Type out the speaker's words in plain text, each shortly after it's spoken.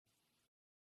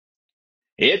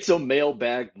It's a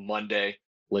mailbag Monday.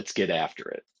 Let's get after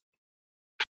it.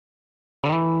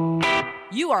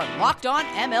 You are Locked On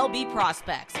MLB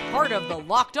Prospects, part of the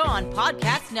Locked On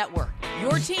Podcast Network.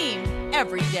 Your team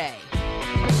every day.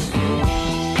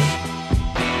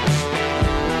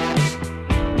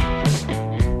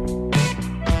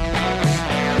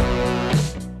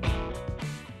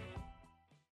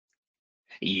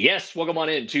 Yes, welcome on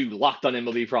in to Locked On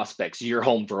MLB Prospects, your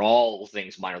home for all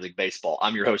things minor league baseball.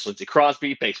 I'm your host, Lindsey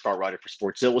Crosby, baseball writer for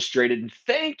Sports Illustrated, and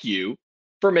thank you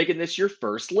for making this your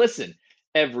first listen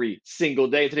every single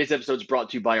day. Today's episode is brought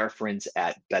to you by our friends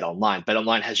at BetOnline.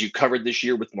 BetOnline has you covered this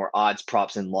year with more odds,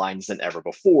 props, and lines than ever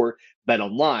before.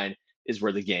 BetOnline is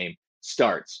where the game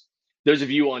starts. Those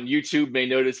of you on YouTube may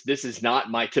notice this is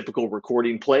not my typical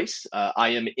recording place. I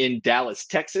am in Dallas,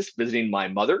 Texas, visiting my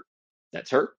mother. That's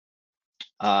her.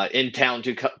 In town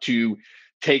to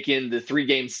take in the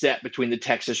 3-game set between the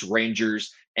Texas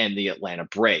Rangers and the Atlanta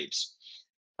Braves.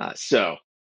 So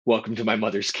welcome to my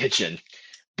mother's kitchen.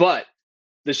 But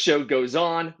the show goes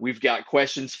on. We've got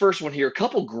questions. First one here, a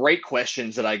couple great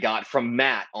questions that I got from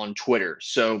Matt on Twitter.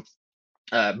 So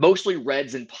mostly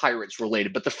Reds and Pirates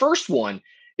related. But the first one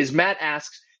is Matt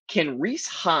asks, can Rhys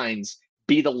Hines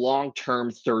be the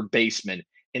long-term third baseman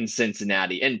in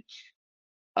Cincinnati? And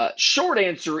short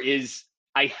answer is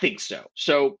I think so.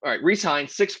 So, all right, Rhys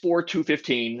Hines, 6'4",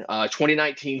 215,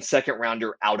 2019 second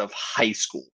rounder out of high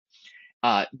school.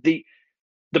 The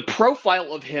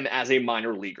profile of him as a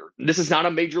minor leaguer, this is not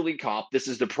a major league comp. This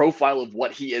is the profile of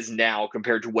what he is now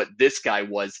compared to what this guy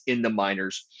was in the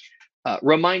minors.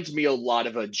 Reminds me a lot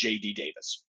of a J.D.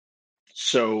 Davis.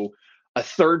 So a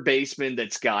third baseman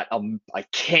that's got a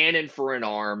cannon for an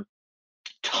arm,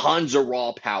 tons of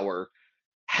raw power,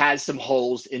 has some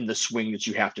holes in the swing that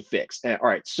you have to fix. All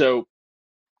right, so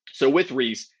with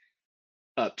Rhys,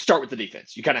 start with the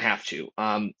defense. You kind of have to.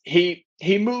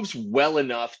 He moves well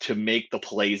enough to make the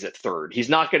plays at third. He's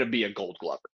not going to be a Gold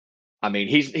Glover. I mean,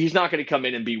 he's not going to come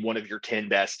in and be one of your 10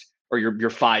 best or your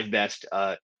 5 best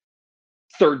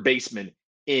third basemen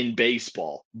in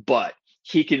baseball, but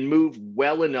he can move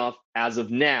well enough as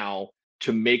of now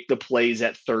to make the plays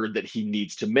at third that he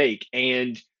needs to make.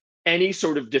 And any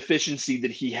sort of deficiency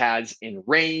that he has in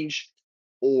range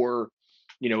or,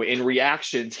 in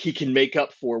reactions, he can make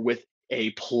up for with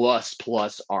a plus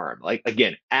arm. Like,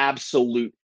 again,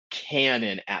 absolute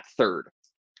cannon at third.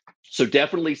 So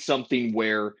definitely something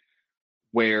where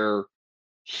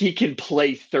he can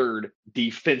play third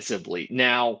defensively.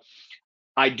 Now,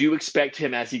 I do expect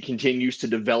him, as he continues to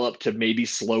develop, to maybe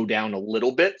slow down a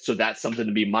little bit. So that's something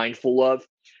to be mindful of.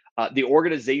 The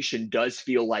organization does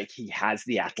feel like he has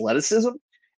the athleticism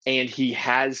and he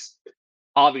has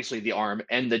obviously the arm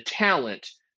and the talent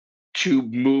to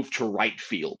move to right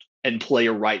field and play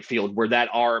a right field where that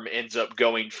arm ends up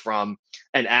going from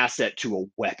an asset to a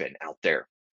weapon out there.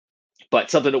 But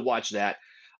something to watch that.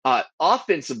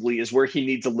 Offensively is where he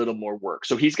needs a little more work.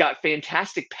 So he's got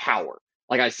fantastic power.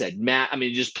 Like I said,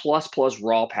 just plus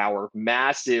raw power,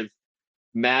 massive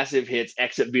hits,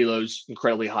 exit velos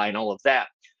incredibly high and all of that.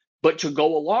 But to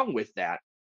go along with that,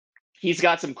 he's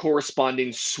got some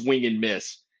corresponding swing and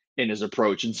miss in his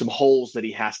approach and some holes that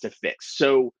he has to fix.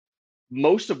 So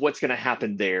most of what's going to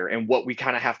happen there and what we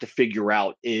kind of have to figure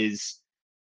out is,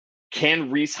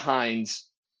 can Rhys Hines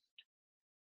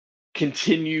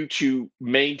continue to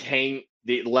maintain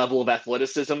the level of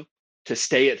athleticism to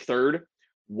stay at third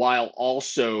while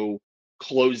also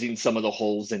closing some of the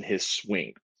holes in his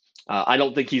swing? I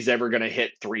don't think he's ever going to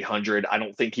hit 300. I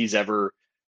don't think he's ever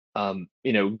going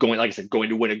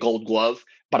to win a Gold Glove,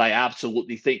 but I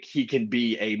absolutely think he can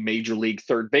be a major league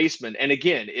third baseman. And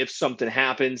again, if something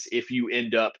happens, if you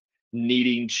end up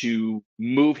needing to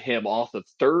move him off of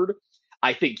third,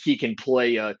 I think he can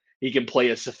play a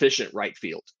sufficient right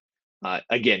field.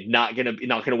 Again, not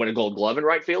gonna win a Gold Glove in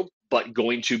right field, but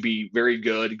going to be very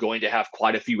good. Going to have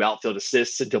quite a few outfield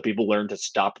assists until people learn to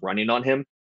stop running on him.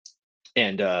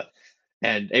 And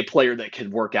a player that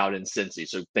could work out in Cincy.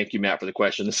 So thank you, Matt, for the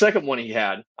question. The second one he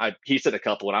said a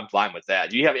couple, and I'm fine with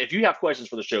that. If you have questions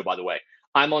for the show, by the way,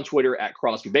 I'm on Twitter at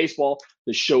Crosby Baseball.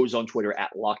 The show's on Twitter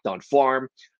at Locked On Farm,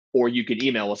 or you can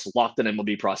email us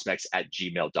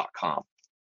lockedonmlbprospects@gmail.com.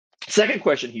 Second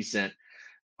question he sent,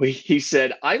 he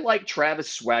said, I like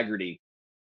Travis Swaggerty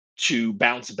to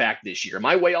bounce back this year. Am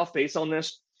I way off base on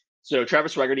this? So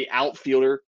Travis Swaggerty,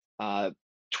 outfielder,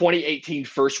 2018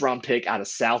 first-round pick out of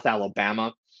South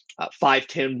Alabama,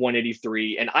 5'10",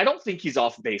 183, and I don't think he's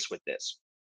off base with this.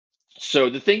 So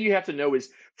the thing you have to know is,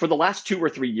 for the last 2 or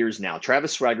 3 years now,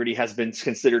 Travis Swaggerty has been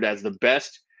considered as the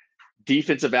best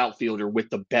defensive outfielder with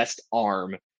the best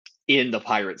arm in the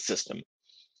Pirates system.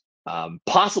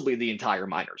 possibly the entire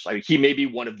minors. I mean, he may be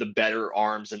one of the better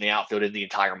arms in the outfield in the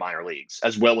entire minor leagues,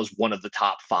 as well as one of the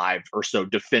top 5 or so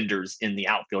defenders in the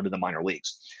outfield in the minor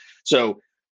leagues. So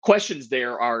questions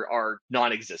there are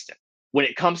non-existent. When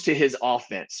it comes to his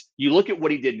offense, you look at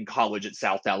what he did in college at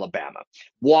South Alabama,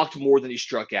 walked more than he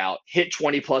struck out, hit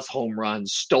 20 plus home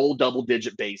runs, stole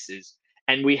double-digit bases,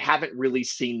 and we haven't really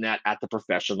seen that at the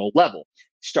professional level.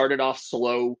 Started off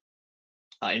slow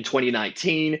in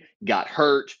 2019, got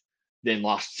hurt, then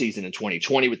lost season in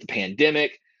 2020 with the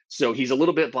pandemic. So he's a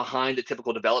little bit behind the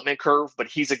typical development curve, but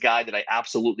he's a guy that I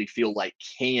absolutely feel like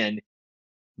can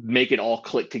make it all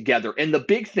click together. And the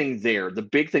big thing there, the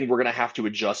big thing we're going to have to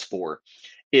adjust for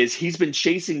is he's been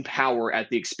chasing power at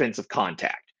the expense of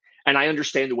contact. And I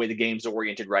understand the way the game's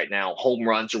oriented right now. Home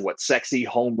runs are what sexy,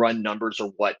 home run numbers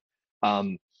are what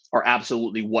are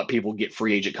absolutely what people get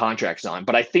free agent contracts on.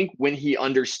 But I think when he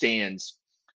understands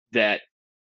that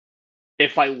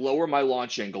if I lower my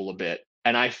launch angle a bit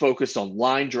and I focus on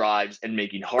line drives and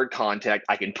making hard contact,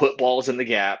 I can put balls in the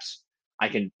gaps. I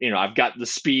can, I've got the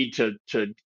speed to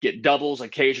get doubles,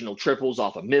 occasional triples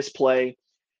off a misplay.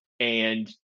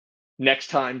 And next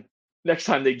time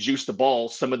they juice the ball,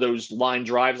 some of those line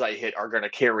drives I hit are going to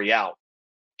carry out.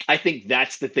 I think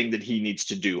that's the thing that he needs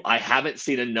to do. I haven't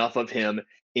seen enough of him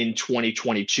in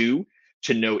 2022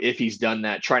 to know if he's done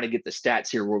that. Trying to get the stats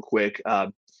here real quick.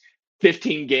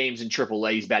 15 games in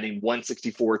AAA, he's batting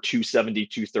 164, 270,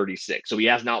 236. So he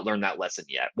has not learned that lesson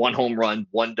yet. 1 home run,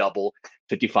 1 double,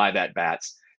 55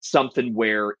 at-bats. Something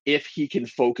where if he can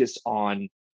focus on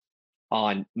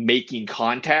making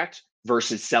contact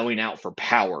versus selling out for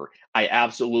power, I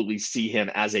absolutely see him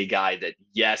as a guy that,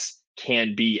 yes,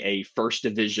 can be a first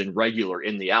division regular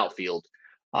in the outfield,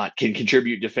 can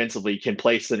contribute defensively, can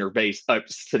play center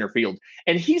field.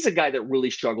 And he's a guy that really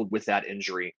struggled with that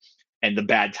injury and the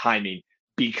bad timing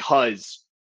because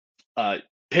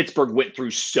Pittsburgh went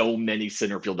through so many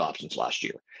center field options last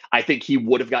year. I think he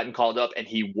would have gotten called up and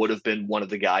he would have been one of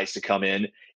the guys to come in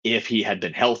if he had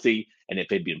been healthy and if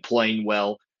he'd been playing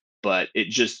well. But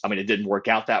it didn't work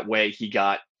out that way. He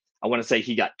got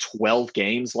 12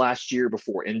 games last year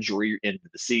before injury into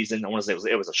the season. I want to say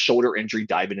it was a shoulder injury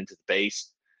diving into the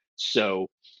base. So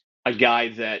a guy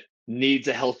that needs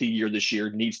a healthy year this year,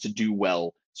 needs to do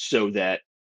well so that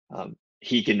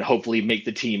he can hopefully make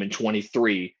the team in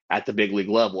 23 at the big league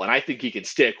level. And I think he can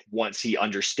stick once he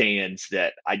understands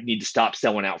that I need to stop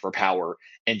selling out for power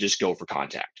and just go for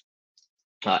contact.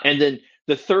 And then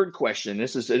the third question,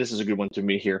 this is a good one to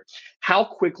me here. How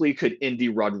quickly could Endy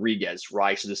Rodriguez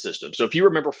rise to the system? So if you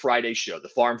remember Friday's show, the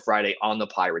Farm Friday on the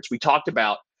Pirates, we talked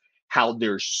about how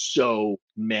there's so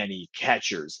many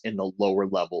catchers in the lower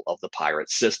level of the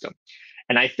Pirates system.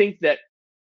 And I think that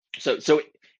so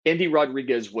Endy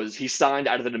Rodriguez he signed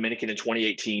out of the Dominican in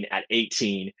 2018 at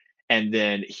 18. And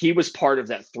then he was part of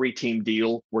that 3-team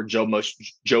deal where Joe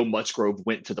Musgrove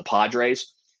went to the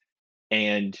Padres.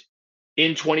 And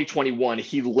in 2021,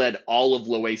 he led all of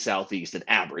Low A Southeast in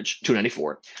average,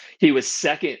 294. He was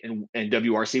second in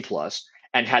WRC plus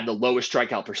and had the lowest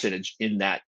strikeout percentage in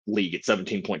that league at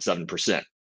 17.7%.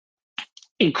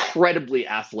 Incredibly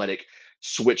athletic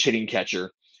switch hitting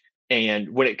catcher. And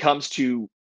when it comes to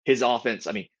his offense,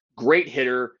 great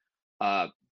hitter.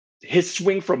 His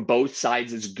swing from both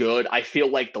sides is good. I feel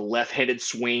like the left-handed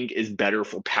swing is better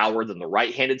for power than the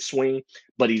right-handed swing,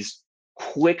 but he's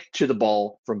quick to the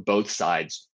ball from both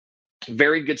sides.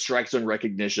 Very good strike zone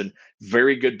recognition,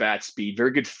 very good bat speed,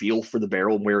 very good feel for the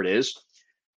barrel and where it is.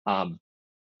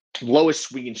 Lowest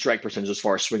swinging strike percentage as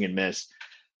far as swing and miss.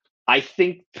 I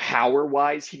think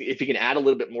power-wise, if he can add a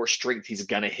little bit more strength, he's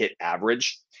going to hit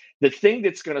average. The thing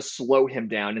that's going to slow him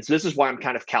down, and so this is why I'm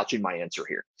kind of couching my answer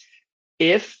here.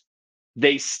 If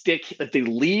they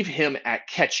leave him at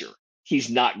catcher, he's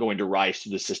not going to rise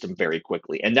through the system very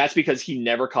quickly. And that's because he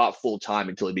never caught full time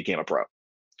until he became a pro.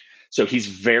 So he's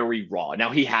very raw.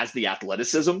 Now he has the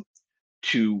athleticism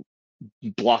to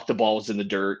block the balls in the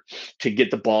dirt, to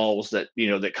get the balls that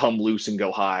come loose and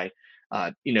go high.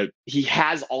 He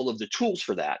has all of the tools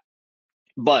for that.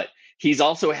 But he's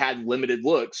also had limited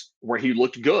looks where he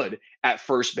looked good at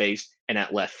first base and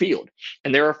at left field.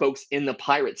 And there are folks in the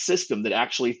Pirates system that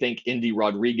actually think Endy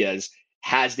Rodriguez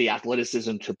has the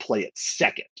athleticism to play at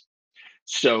second.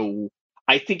 So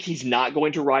I think he's not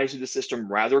going to rise through the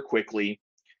system rather quickly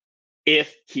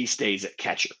if he stays at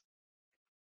catcher.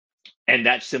 And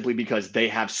that's simply because they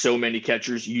have so many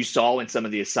catchers. You saw in some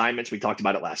of the assignments, we talked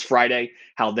about it last Friday,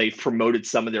 how they've promoted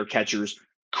some of their catchers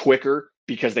quicker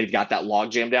because they've got that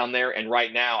logjam down there. And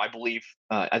right now, I believe,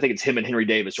 I think it's him and Henry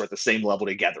Davis are at the same level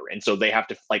together. And so they have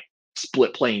to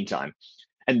split playing time.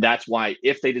 And that's why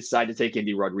if they decide to take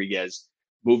Endy Rodriguez,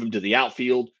 move him to the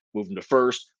outfield, move him to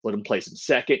first, let him play some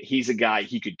second. He's a guy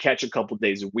he could catch a couple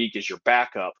days a week as your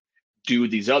backup, do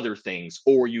these other things,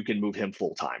 or you can move him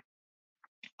full time.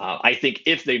 I think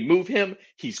if they move him,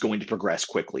 he's going to progress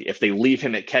quickly. If they leave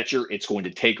him at catcher, it's going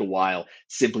to take a while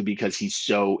simply because he's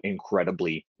so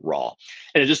incredibly raw.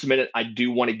 And in just a minute, I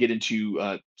do want to get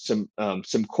into some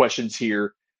questions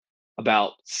here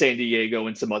about San Diego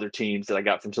and some other teams that I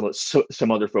got from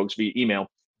some other folks via email.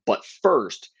 But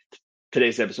first,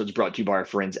 today's episode is brought to you by our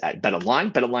friends at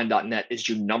BetOnline. BetOnline.net is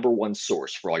your number one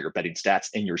source for all your betting stats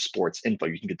and your sports info.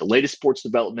 You can get the latest sports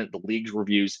development, the league's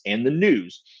reviews, and the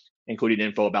news, including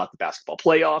info about the basketball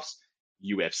playoffs,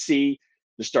 UFC,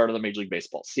 the start of the Major League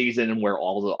Baseball season, and where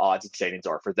all the odds and standings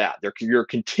are for that. They're your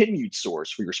continued source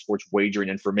for your sports wagering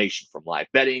information from live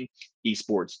betting,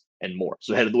 esports, and more.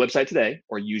 So head to the website today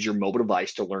or use your mobile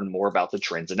device to learn more about the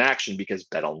trends in action, because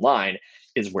BetOnline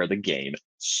is where the game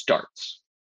starts.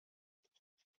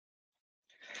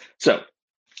 So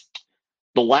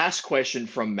the last question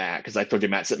from Matt, because I told you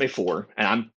Matt sent me 4, and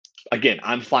I'm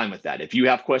fine with that. If you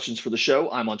have questions for the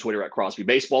show, I'm on Twitter at Crosby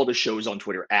Baseball. The show is on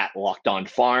Twitter at Locked On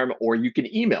Farm, or you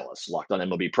can email us,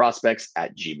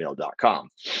 lockedonmlbprospects@gmail.com.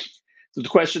 So the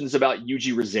question is about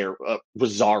Eugene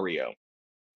Rosario.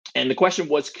 And the question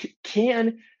was,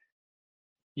 can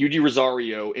Eugene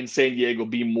Rosario in San Diego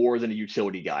be more than a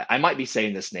utility guy? I might be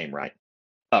saying this name wrong.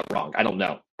 I don't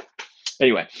know.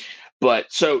 Anyway, but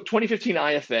so 2015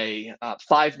 IFA,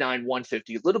 5'9",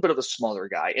 150, a little bit of a smaller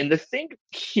guy. And the thing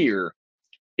here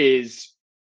is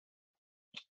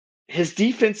his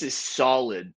defense is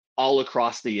solid all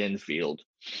across the infield,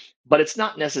 but it's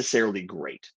not necessarily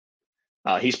great.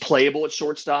 He's playable at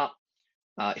shortstop.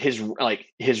 His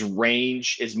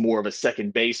range is more of a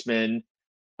second baseman.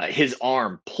 His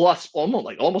arm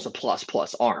almost a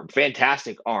plus arm,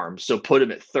 fantastic arm. So put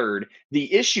him at third.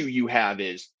 The issue you have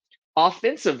is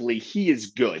offensively, he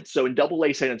is good. So in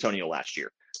Double-A San Antonio last year,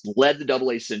 led the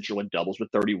Double-A Central in doubles with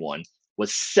 31,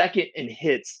 was second in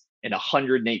hits in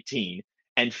 118,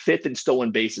 and fifth in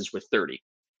stolen bases with 30.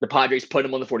 The Padres put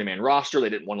him on the 40-man roster. They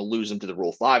didn't want to lose him to the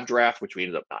Rule 5 draft, which we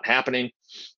ended up not happening.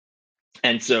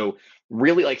 And so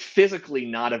really, physically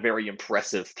not a very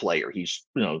impressive player. He's,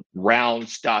 round,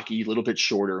 stocky, a little bit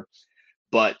shorter,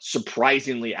 but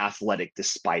surprisingly athletic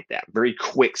despite that. Very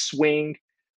quick swing.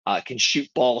 Can shoot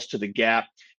balls to the gap.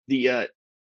 He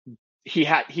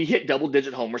hit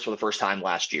double-digit homers for the first time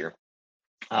last year.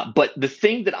 But the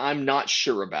thing that I'm not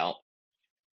sure about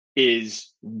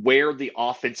is where the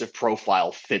offensive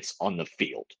profile fits on the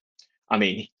field. I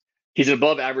mean, he's an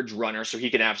above-average runner, so he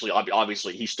can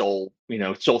obviously he stole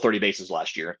 30 bases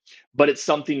last year. But it's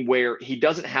something where he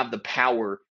doesn't have the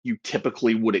power you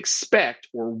typically would expect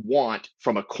or want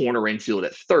from a corner infield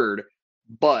at third,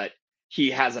 but he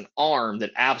has an arm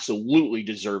that absolutely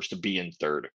deserves to be in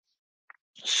third.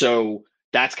 So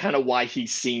that's kind of why he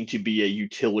seemed to be a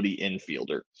utility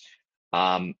infielder.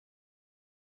 Not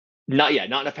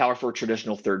enough power for a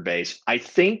traditional third base. I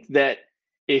think that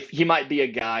if he might be a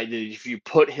guy that if you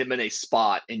put him in a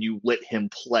spot and you let him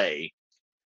play,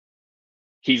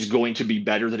 he's going to be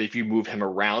better than if you move him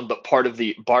around. But part of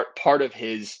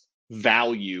his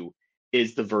value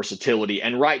is the versatility.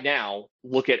 And right now,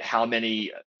 look at how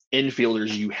many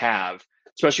infielders you have,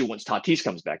 especially once Tatis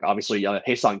comes back. Obviously,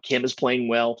 Ha-Seong Kim is playing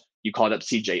well. You called up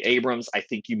C.J. Abrams. I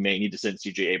think you may need to send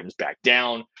C.J. Abrams back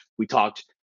down. We talked a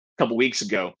couple weeks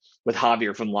ago with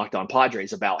Javier from Locked On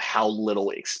Padres about how little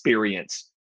experience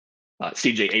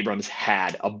C.J. Abrams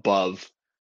had above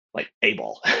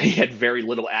A-ball. He had very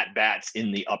little at-bats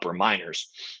in the upper minors.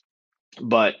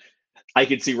 But I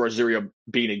could see Rosario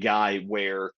being a guy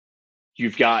where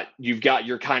you've got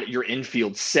your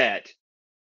infield set.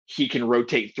 He can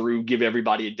rotate through, give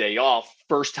everybody a day off.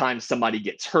 First time somebody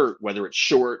gets hurt, whether it's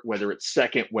short, whether it's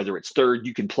second, whether it's third,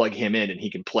 you can plug him in and he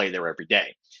can play there every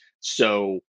day.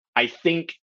 So I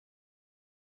think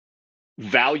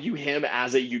value him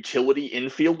as a utility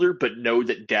infielder, but know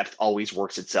that depth always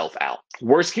works itself out.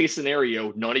 Worst case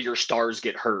scenario, none of your stars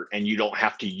get hurt and you don't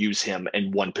have to use him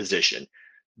in one position.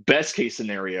 Best case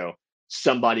scenario,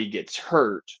 somebody gets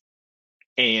hurt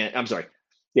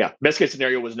best case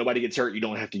scenario was nobody gets hurt. You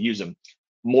don't have to use them.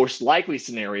 Most likely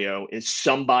scenario is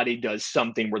somebody does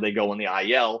something where they go on the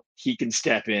IL. He can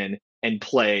step in and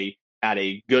play at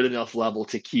a good enough level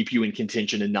to keep you in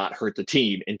contention and not hurt the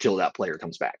team until that player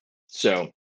comes back.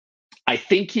 So I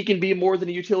think he can be more than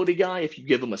a utility guy if you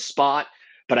give him a spot,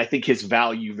 but I think his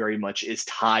value very much is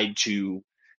tied to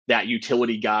that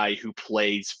utility guy who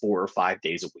plays 4 or 5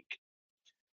 days a week.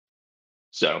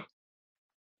 So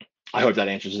I hope that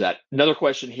answers that. Another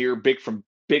question here, big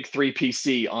Big 3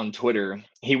 PC on Twitter.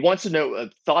 He wants to know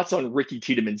thoughts on Ricky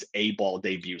Tiedemann's A-ball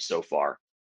debut so far.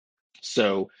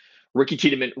 So Ricky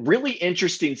Tiedemann, really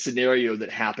interesting scenario that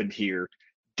happened here.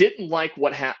 Didn't like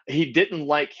what he didn't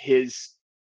like his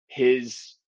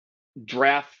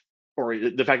draft, or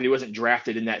the fact that he wasn't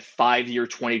drafted in that 5-year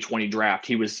 2020 draft.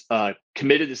 He was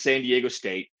committed to San Diego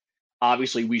State.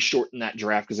 Obviously, we shortened that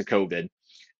draft because of COVID.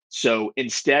 So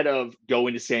instead of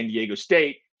going to San Diego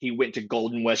State, he went to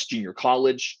Golden West Junior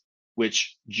College,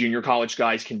 which junior college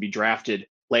guys can be drafted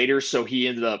later. So he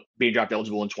ended up being draft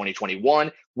eligible in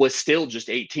 2021, was still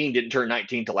just 18, didn't turn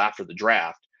 19 till after the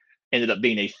draft. Ended up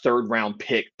being a 3rd round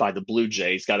pick by the Blue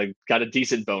Jays, got a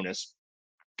decent bonus.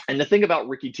 And the thing about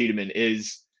Ricky Tiedemann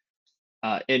is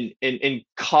in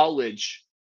college,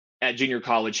 at junior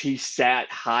college, he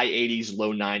sat high 80s,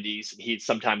 low 90s. He'd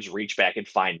sometimes reach back and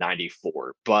find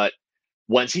 94. But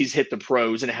once he's hit the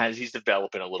pros and he's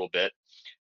developing a little bit,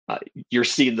 you're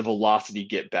seeing the velocity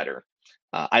get better.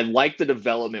 I like the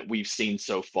development we've seen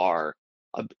so far.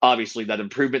 Obviously, that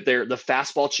improvement there. The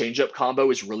fastball changeup combo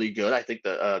is really good. I think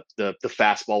the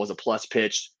fastball was a plus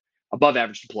pitch, above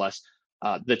average to plus.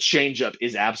 The changeup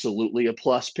is absolutely a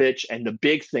plus pitch, and the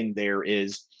big thing there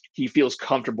is he feels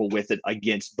comfortable with it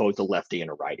against both a lefty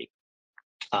and a righty.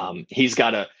 He's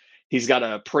got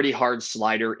a pretty hard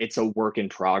slider. It's a work in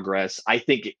progress. I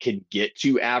think it can get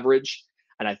to average,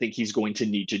 and I think he's going to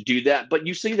need to do that. But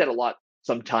you see that a lot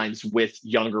sometimes with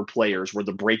younger players where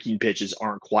the breaking pitches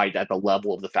aren't quite at the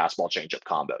level of the fastball changeup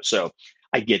combo. So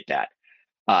I get that.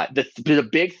 The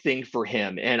big thing for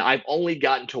him, and I've only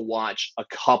gotten to watch a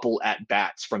couple at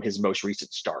bats from his most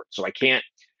recent start, so I can't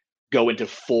go into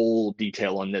full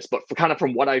detail on this, but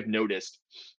from what I've noticed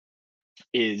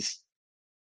is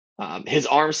his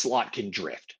arm slot can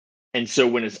drift. And so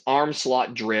when his arm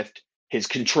slot drift, his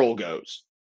control goes,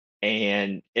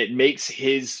 and it makes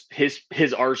his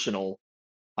arsenal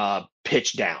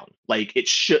pitch down. Like it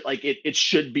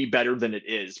should be better than it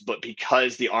is, but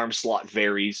because the arm slot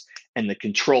varies and the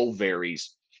control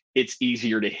varies, it's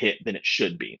easier to hit than it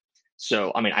should be.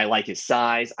 So, I mean, I like his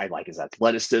size. I like his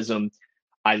athleticism.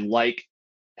 I like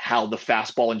how the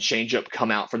fastball and changeup come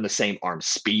out from the same arm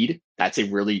speed. That's a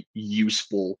really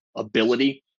useful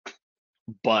ability.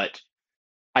 But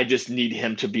I just need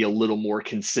him to be a little more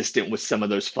consistent with some of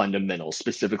those fundamentals,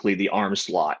 specifically the arm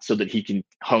slot, so that he can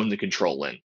hone the control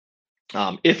in.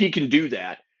 If he can do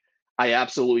that, I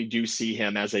absolutely do see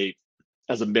him as a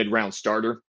mid-round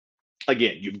starter.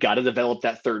 Again, you've got to develop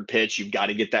that third pitch. You've got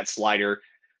to get that slider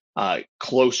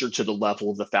closer to the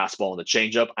level of the fastball and the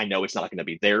changeup. I know it's not going to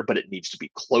be there, but it needs to be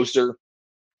closer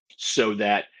so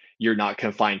that you're not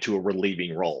confined to a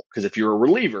relieving role. Because if you're a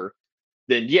reliever,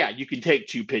 then yeah, you can take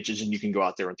 2 pitches and you can go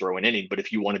out there and throw an inning. But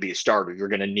if you want to be a starter, you're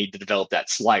going to need to develop that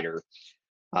slider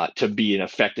to be an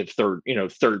effective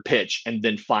third pitch, and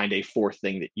then find a 4th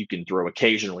thing that you can throw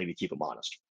occasionally to keep them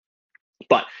honest.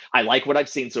 But I like what I've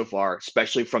seen so far,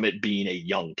 especially from it being a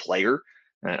young player.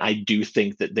 And I do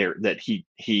think that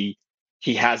he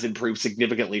has improved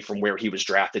significantly from where he was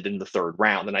drafted in the 3rd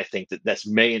round. And I think that this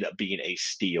may end up being a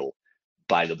steal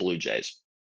by the Blue Jays.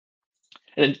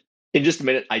 And in just a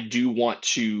minute, I do want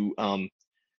to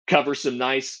cover some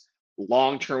nice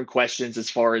long-term questions as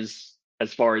far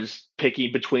as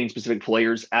picking between specific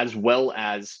players, as well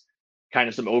as kind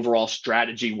of some overall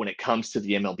strategy when it comes to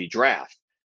the MLB draft.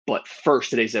 But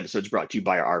first, today's episode is brought to you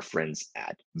by our friends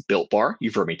at Built Bar.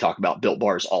 You've heard me talk about Built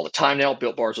Bars all the time now.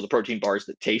 Built Bars are the protein bars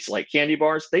that taste like candy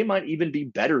bars. They might even be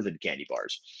better than candy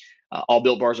bars. All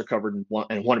Built Bars are covered in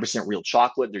 100% real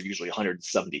chocolate. They're usually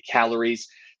 170 calories,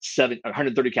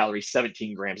 130 calories,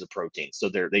 17 grams of protein. So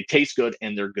they taste good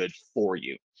and they're good for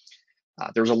you.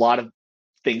 There's a lot of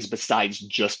things besides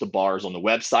just the bars on the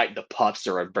website. The puffs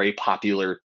are a very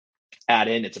popular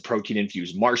add-in. It's a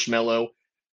protein-infused marshmallow.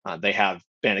 They have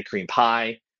banana cream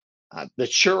pie. The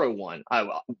churro one,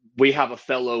 we have a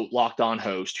fellow Locked On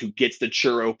host who gets the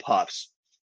churro puffs,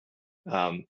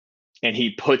 and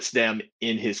he puts them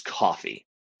in his coffee.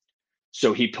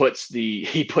 So he puts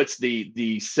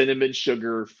the cinnamon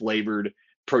sugar flavored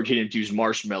protein infused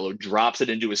marshmallow, drops it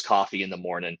into his coffee in the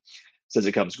morning, says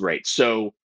it comes great.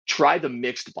 So try the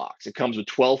mixed box. It comes with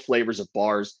 12 flavors of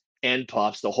bars and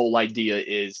puffs. The whole idea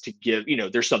is to give,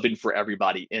 there's something for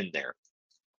everybody in there.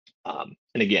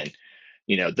 And again,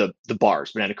 the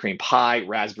bars, banana cream pie,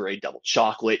 raspberry double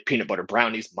chocolate, peanut butter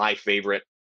brownies, my favorite.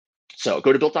 So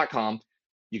go to built.com.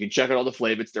 You can check out all the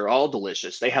flavors. They're all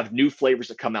delicious. They have new flavors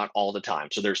that come out all the time.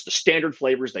 So there's the standard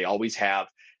flavors they always have.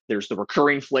 There's the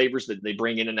recurring flavors that they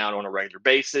bring in and out on a regular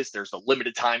basis. There's the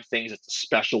limited time things. It's a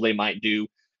special they might do.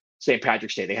 St.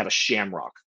 Patrick's Day, they have a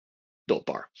Shamrock Built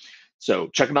Bar. So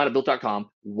check them out at built.com.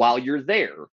 While you're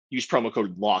there, use promo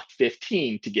code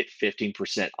LOCKED15 to get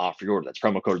 15% off your order. That's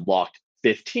promo code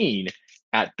LOCKED15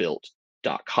 at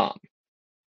built.com.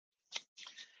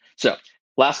 So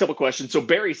last couple questions. So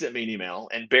Barry sent me an email,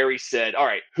 and Barry said, all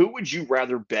right, who would you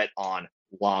rather bet on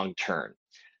long term?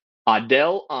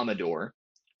 Adael Amador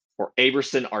or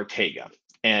Aberson Arteaga?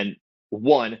 And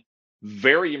one,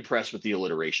 very impressed with the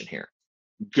alliteration here.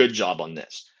 Good job on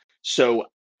this. So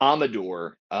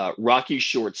Amador, Rocky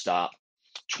shortstop,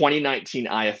 2019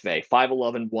 IFA,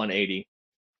 5'11", 180.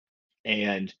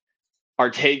 And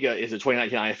Arteaga is a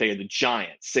 2019 IFA of the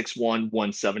Giants, 6'1",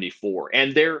 174.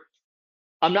 And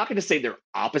I'm not going to say they're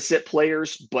opposite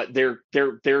players, but they're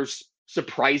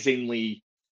surprisingly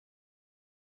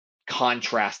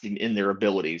contrasting in their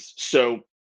abilities. So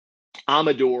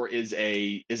Amador is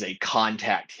a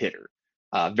contact hitter,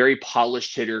 very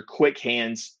polished hitter, quick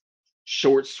hands,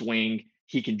 short swing.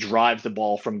 He can drive the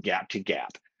ball from gap to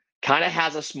gap. Kind of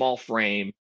has a small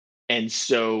frame, and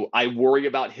so I worry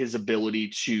about his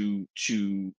ability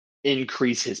to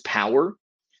increase his power.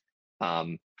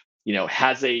 I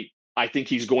think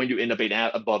he's going to end up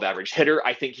an above average hitter.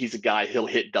 I think he's a guy, he'll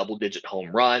hit double digit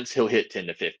home runs. He'll hit 10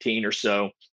 to 15 or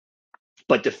so.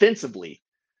 But defensively,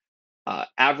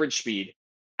 average speed,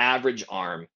 average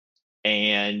arm,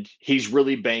 and he's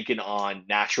really banking on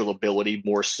natural ability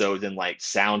more so than like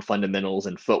sound fundamentals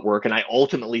and footwork. And I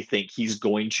ultimately think he's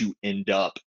going to end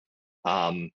up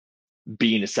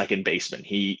being a second baseman.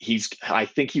 I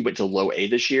think he went to low A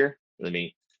this year. Let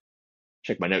me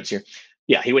check my notes here.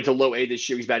 Yeah, he went to low A this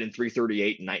year. He's batting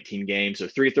 338 in 19 games. So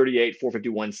 338,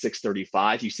 451,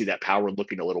 635. You see that power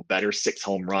looking a little better. 6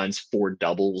 home runs, 4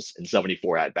 doubles, and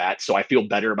 74 at bats. So I feel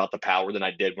better about the power than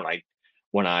I did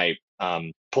when I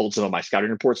pulled some of my scouting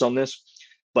reports on this.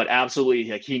 But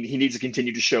absolutely, like he needs to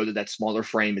continue to show that smaller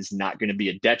frame is not going to be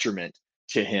a detriment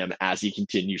to him as he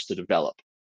continues to develop.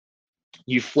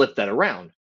 You flip that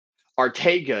around.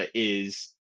 Arteaga is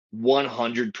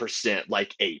 100%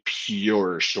 like a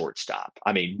pure shortstop.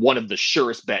 I mean, one of the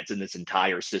surest bets in this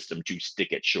entire system to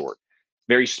stick it short.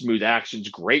 Very smooth actions,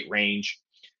 great range,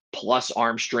 plus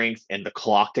arm strength and the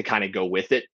clock to kind of go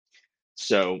with it.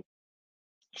 So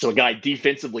a guy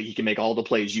defensively, he can make all the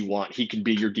plays you want. He can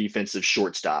be your defensive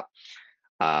shortstop.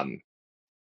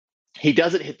 He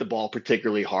doesn't hit the ball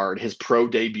particularly hard. His pro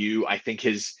debut, I think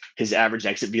his average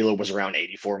exit velo was around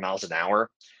 84 miles an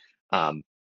hour.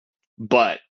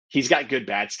 But he's got good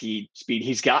bat speed.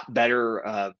 He's got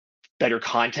better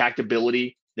contact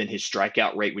ability than his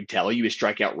strikeout rate would tell you. His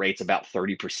strikeout rate's about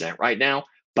 30% right now,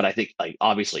 but I think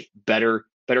obviously better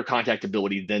contact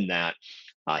ability than that.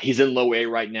 He's in low A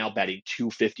right now, batting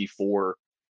 254.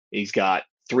 He's got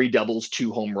 3 doubles,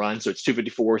 2 home runs, so it's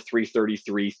 254,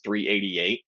 333,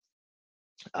 388.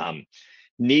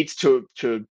 Needs to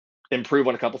improve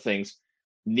on a couple things.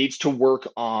 Needs to work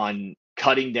on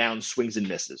cutting down swings and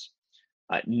misses.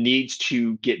 Needs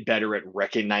to get better at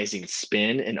recognizing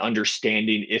spin and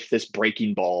understanding if this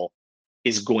breaking ball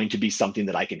is going to be something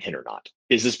that I can hit or not.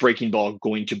 Is this breaking ball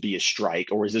going to be a strike,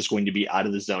 or is this going to be out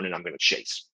of the zone and I'm going to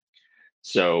chase?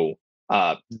 So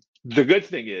the good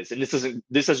thing is, and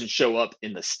this doesn't show up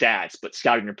in the stats, but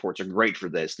scouting reports are great for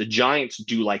this. The Giants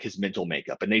do like his mental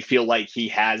makeup, and they feel like he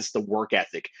has the work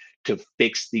ethic to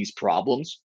fix these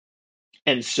problems.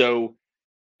 And so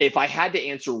if I had to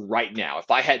answer right now, if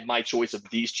I had my choice of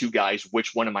these two guys,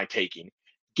 which one am I taking?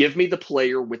 Give me the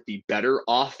player with the better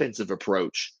offensive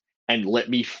approach and let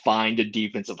me find a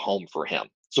defensive home for him.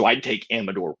 So I'd take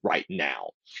Amador right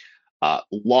now.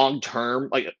 Long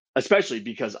term, especially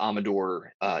because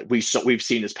Amador, we've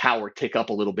seen his power tick up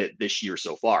a little bit this year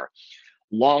so far.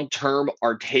 Long term,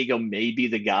 Arteaga may be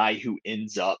the guy who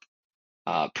ends up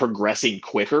progressing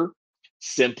quicker,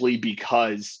 simply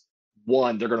because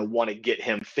one, they're going to want to get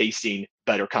him facing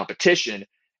better competition,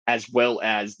 as well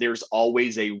as there's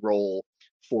always a role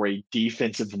for a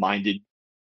defensive-minded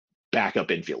backup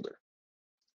infielder.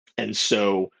 And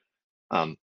so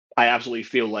I absolutely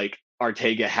feel like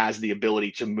Arteaga has the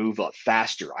ability to move up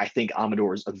faster. I think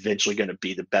Amador is eventually going to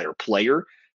be the better player,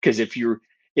 because if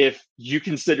you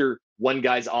consider one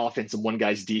guy's offense and one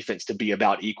guy's defense to be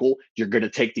about equal, you're going to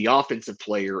take the offensive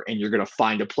player and you're going to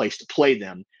find a place to play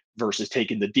them, versus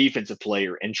taking the defensive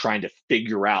player and trying to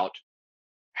figure out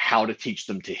how to teach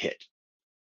them to hit.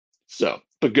 So,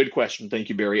 but good question. Thank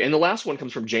you, Barry. And the last one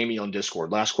comes from Jamie on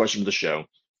Discord. Last question of the show.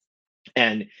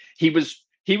 And he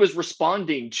was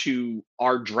responding to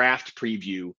our draft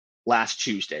preview last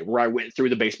Tuesday, where I went through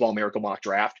the Baseball America mock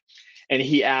draft. And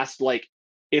he asked,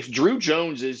 if Drew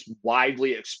Jones is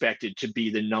widely expected to be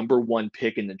the number 1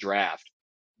 pick in the draft,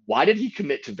 why did he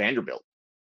commit to Vanderbilt?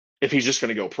 if he's just going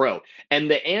to go pro? And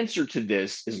the answer to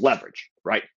this is leverage,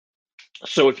 right?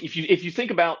 So if you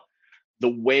think about the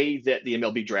way that the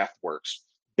MLB draft works,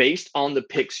 based on the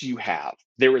picks you have,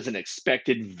 there is an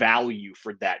expected value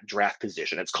for that draft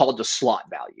position. It's called the slot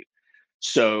value.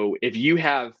 So if you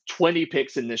have 20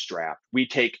 picks in this draft, we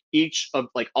take each of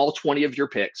like all 20 of your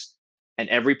picks, and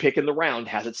every pick in the round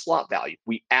has its slot value.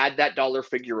 We add that dollar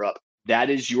figure up. That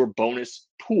is your bonus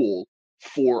pool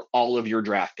for all of your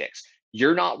draft picks.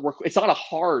 It's not a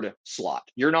hard slot.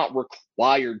 You're not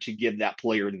required to give that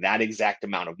player that exact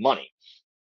amount of money.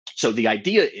 So the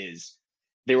idea is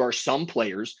there are some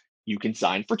players you can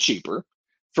sign for cheaper.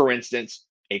 For instance,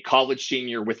 a college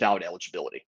senior without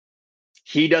eligibility.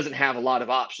 He doesn't have a lot of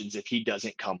options if he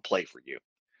doesn't come play for you.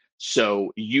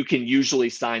 So you can usually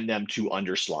sign them to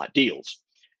underslot deals.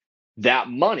 That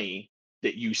money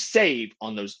that you save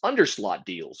on those underslot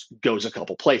deals goes a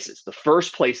couple places. The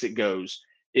first place it goes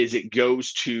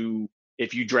to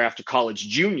if you draft a college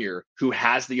junior who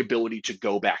has the ability to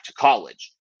go back to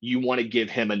college. You want to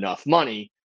give him enough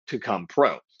money to come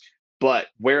pro. But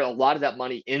where a lot of that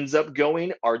money ends up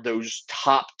going are those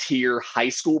top tier high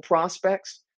school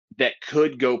prospects that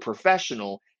could go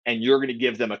professional, and you're going to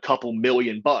give them a couple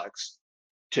 $1,000,000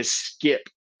 to skip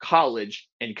college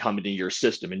and come into your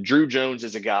system. And Drew Jones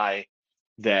is a guy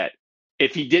that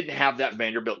if he didn't have that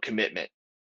Vanderbilt commitment,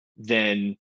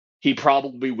 then he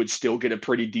probably would still get a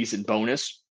pretty decent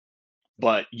bonus.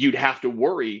 But you'd have to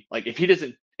worry, like if he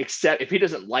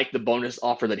doesn't like the bonus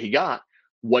offer that he got,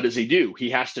 what does he do? He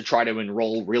has to try to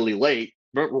enroll really late.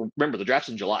 Remember, the draft's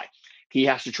in July. He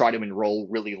has to try to enroll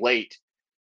really late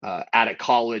at a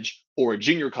college or a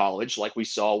junior college, like we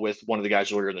saw with one of the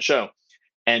guys earlier in the show.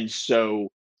 And so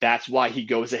that's why he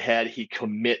goes ahead. He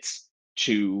commits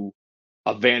to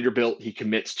a Vanderbilt. He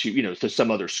commits to some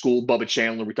other school. Bubba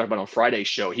Chandler, we talked about on Friday's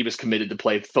show, he was committed to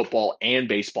play football and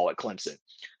baseball at Clemson.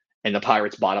 And the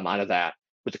Pirates bought him out of that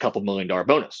with a couple $1 million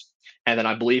bonus. And then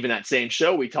I believe in that same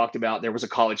show, we talked about there was a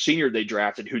college senior they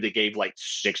drafted who they gave like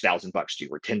 $6,000 to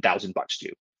or $10,000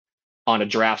 to on a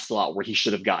draft slot where he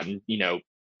should have gotten,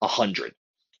 100.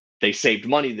 They saved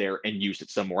money there and used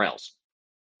it somewhere else.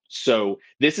 So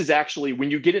this is actually, when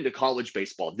you get into college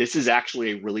baseball, this is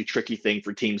actually a really tricky thing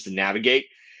for teams to navigate,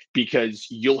 because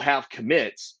you'll have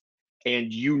commits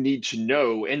and you need to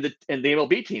know, and the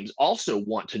MLB teams also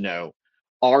want to know,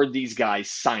 are these guys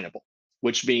signable?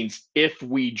 Which means if the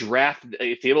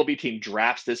MLB team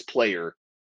drafts this player,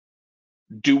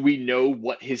 do we know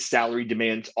what his salary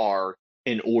demands are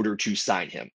in order to sign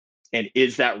him? And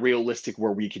is that realistic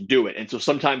where we can do it? And so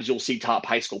sometimes you'll see top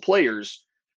high school players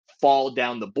fall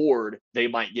down the board. They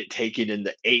might get taken in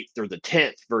the 8th or the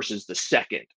 10th versus the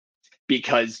 2nd,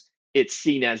 because it's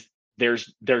seen as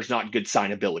there's not good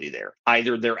signability there.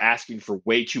 Either they're asking for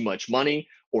way too much money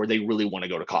or they really want to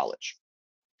go to college.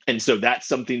 And so that's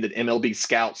something that MLB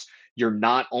scouts, you're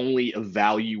not only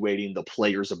evaluating the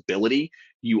player's ability,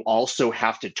 you also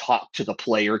have to talk to the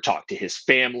player, talk to his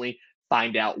family,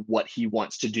 find out what he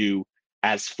wants to do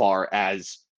as far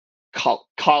as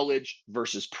college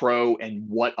versus pro and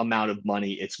what amount of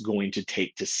money it's going to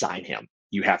take to sign him.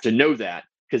 You have to know that,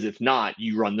 because if not,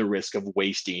 you run the risk of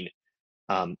wasting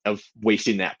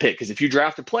that pick. Because if you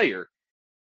draft a player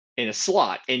in a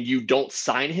slot and you don't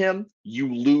sign him,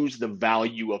 you lose the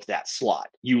value of that slot.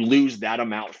 You lose that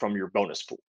amount from your bonus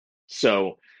pool.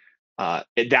 So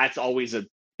that's always an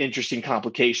interesting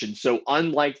complication. So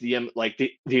unlike the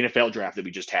NFL draft that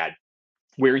we just had,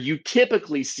 where you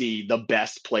typically see the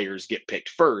best players get picked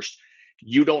first,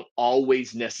 you don't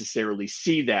always necessarily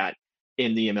see that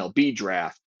in the MLB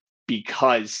draft,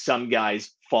 because some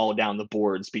guys fall down the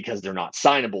boards because they're not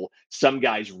signable. Some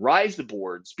guys rise the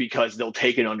boards because they'll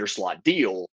take an underslot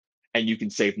deal and you can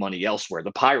save money elsewhere.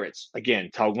 The Pirates, again,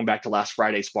 going back to last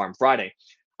Friday's Farm Friday,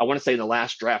 I want to say in the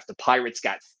last draft, the Pirates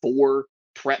got 4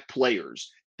 prep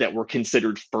players that were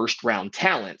considered first-round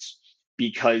talents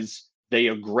because they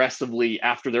aggressively,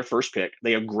 after their first pick,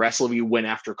 they aggressively went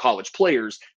after college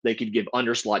players they could give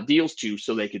underslot deals to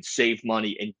so they could save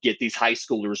money and get these high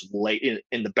schoolers late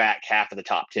in the back half of the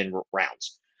top 10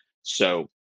 rounds. So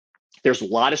there's a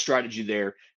lot of strategy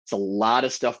there. It's a lot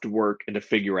of stuff to work and to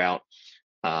figure out.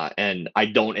 And I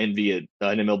don't envy an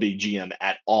MLB GM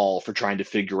at all for trying to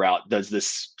figure out, does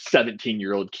this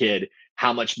 17-year-old kid,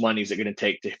 how much money is it going to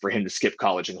take for him to skip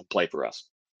college and play for us?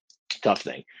 Tough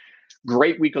thing.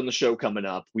 Great week on the show coming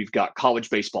up. We've got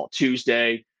College Baseball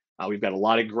Tuesday. We've got a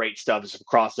lot of great stuff, some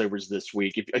crossovers this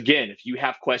week. If you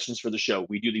have questions for the show,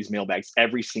 we do these mailbags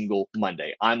every single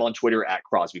Monday. I'm on Twitter at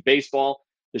Crosby Baseball.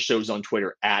 The show's on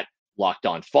Twitter at Locked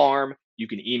On Farm. You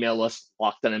can email us,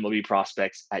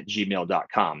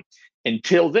 lockedonmlbprospects@gmail.com.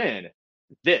 Until then,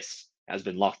 This has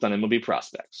been Locked On MLB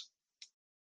Prospects.